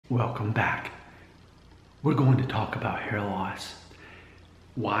Welcome back. We're going to talk about hair loss.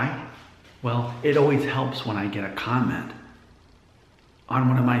 Why? Well, it always helps when I get a comment on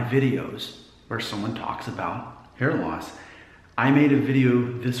one of my videos where someone talks about hair loss. I made a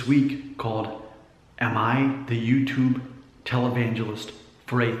video this week called, Am I the YouTube Televangelist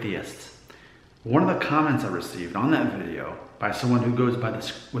for Atheists? One of the comments I received on that video by someone who goes by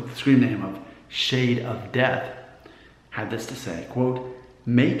with the screen name of Shade of Death had this to say, quote,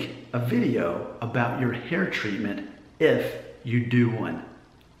 make a video about your hair treatment if you do one,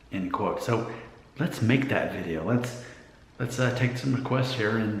 end quote. So let's make that video. Let's take some requests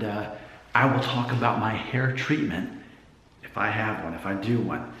here, and I will talk about my hair treatment if I have one, if I do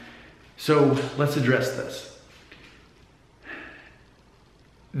one. So let's address this.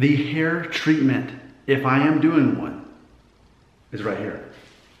 The hair treatment, if I am doing one, is right here.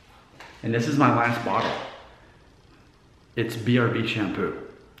 And this is my last bottle. It's BRB shampoo.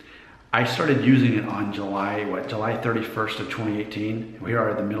 I started using it on July 31st of 2018. We are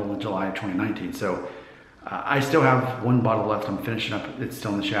at the middle of July of 2019. So I still have one bottle left. I'm finishing up. It's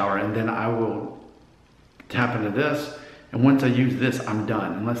still in the shower. And then I will tap into this. And once I use this, I'm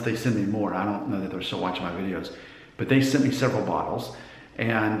done. Unless they send me more. I don't know that they're still watching my videos. But they sent me several bottles.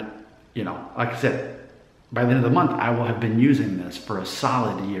 And, you know, like I said, by the end of the month, I will have been using this for a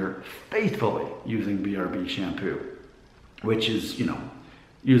solid year, faithfully using BRB shampoo, which is, you know,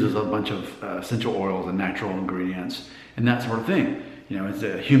 uses a bunch of essential oils and natural ingredients and that sort of thing. You know, it's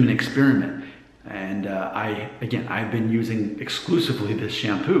a human experiment. And I've been using exclusively this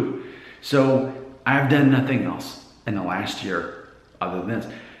shampoo. So I've done nothing else in the last year other than this.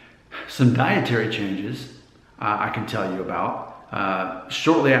 Some dietary changes I can tell you about.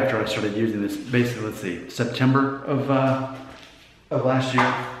 Shortly after I started using this, basically, let's see, September of last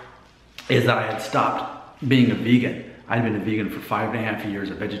year, is that I had stopped being a vegan. I'd been a vegan for 5.5 years,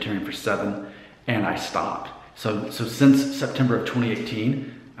 a vegetarian for 7, and I stopped. So since September of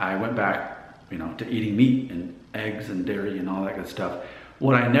 2018, I went back, you know, to eating meat and eggs and dairy and all that good stuff.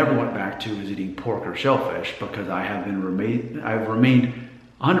 What I never went back to is eating pork or shellfish, because I've remained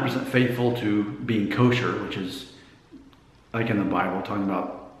 100% faithful to being kosher, which is like in the Bible, talking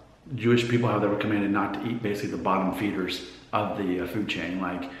about Jewish people, how they were commanded not to eat basically the bottom feeders of the food chain,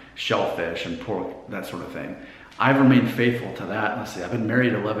 like shellfish and pork, that sort of thing. I've remained faithful to that. Let's see, I've been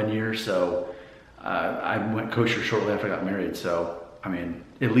married 11 years, so I went kosher shortly after I got married. So, I mean,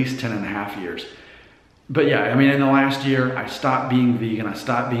 at least 10.5 years. But yeah, I mean, in the last year, I stopped being vegan. I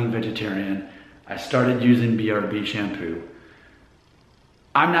stopped being vegetarian. I started using BRB shampoo.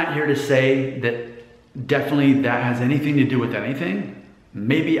 I'm not here to say that definitely that has anything to do with anything.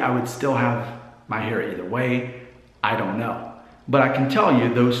 Maybe I would still have my hair either way. I don't know. But I can tell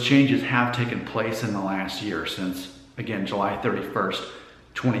you those changes have taken place in the last year since, again, July 31st,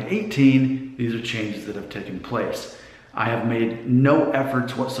 2018. These are changes that have taken place. I have made no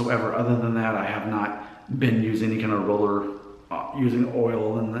efforts whatsoever other than that. I have not been using any kind of roller, using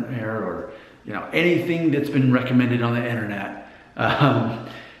oil in the hair, or, you know, anything that's been recommended on the internet. I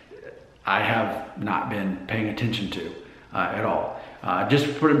have not been paying attention to at all. Just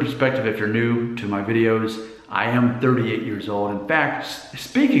to put it in perspective, if you're new to my videos, I am 38 years old. In fact,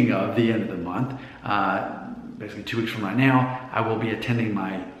 speaking of the end of the month, basically 2 weeks from right now, I will be attending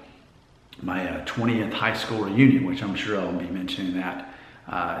my 20th high school reunion, which I'm sure I'll be mentioning that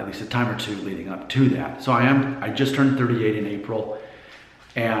at least a time or two leading up to that. So I just turned 38 in April,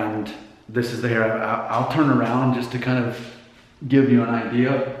 and this is the hair. I'll turn around just to kind of give you an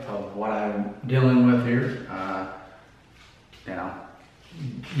idea of what I'm dealing with here. You know,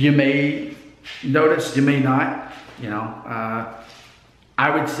 you may notice, you may not, you know. I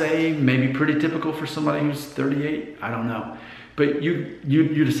would say maybe pretty typical for somebody who's 38. I don't know, but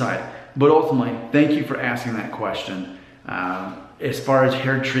you decide. But ultimately, thank you for asking that question. As far as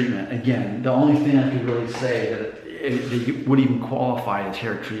hair treatment, again, the only thing I could really say that would even qualify as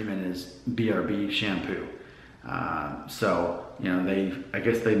hair treatment is BRB shampoo. So, you know, I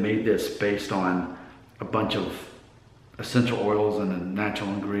guess they made this based on a bunch of essential oils and natural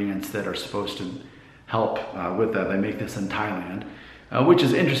ingredients that are supposed to help with that. They make this in Thailand, which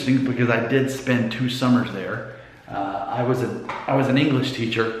is interesting because I did spend 2 summers there. I was an English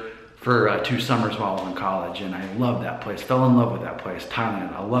teacher for 2 summers while I was in college, and I loved that place. Fell in love with that place,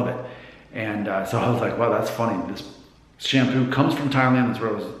 Thailand. I love it. And so I was like, wow, that's funny. This shampoo comes from Thailand. That's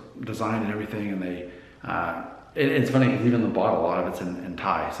where it was designed and everything. And it's funny because even the bottle, a lot of it's in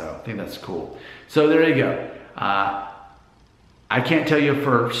Thai. So I think that's cool. So there you go. I can't tell you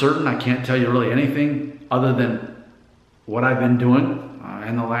for certain. I can't tell you really anything other than what I've been doing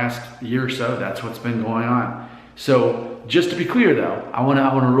in the last year or so. That's what's been going on. So just to be clear though, I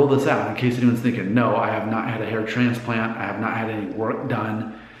wanna rule this out in case anyone's thinking, no, I have not had a hair transplant. I have not had any work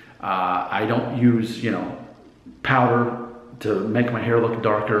done. I don't use, powder to make my hair look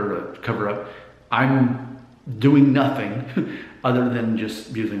darker, to cover up. I'm doing nothing other than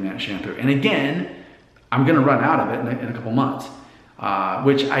just using that shampoo. And again, I'm gonna run out of it in a couple months,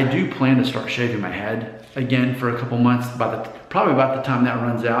 which I do plan to start shaving my head again for a couple months. Probably about the time that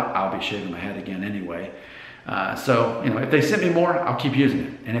runs out, I'll be shaving my head again anyway. So, if they send me more, I'll keep using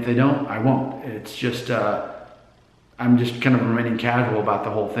it. And if they don't, I won't. It's just, I'm just kind of remaining casual about the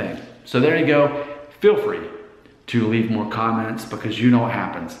whole thing. So there you go. Feel free to leave more comments, because you know what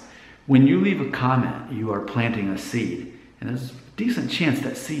happens. When you leave a comment, you are planting a seed. And there's a decent chance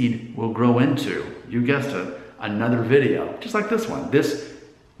that seed will grow into, you guessed it, another video, just like this one. This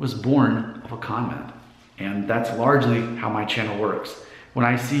was born of a comment. And that's largely how my channel works. When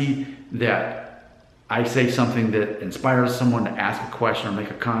I see that I say something that inspires someone to ask a question or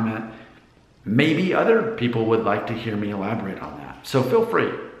make a comment, maybe other people would like to hear me elaborate on that. So feel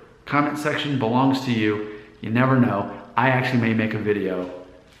free. Comment section belongs to you. You never know. I actually may make a video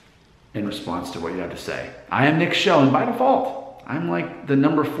in response to what you have to say. I am Nick Show, and by default, I'm like the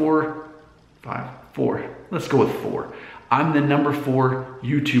number 4. Let's go with 4. I'm the number 4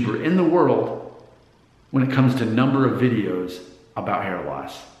 YouTuber in the world when it comes to number of videos about hair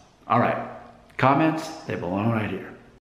loss. All right, comments, they belong right here.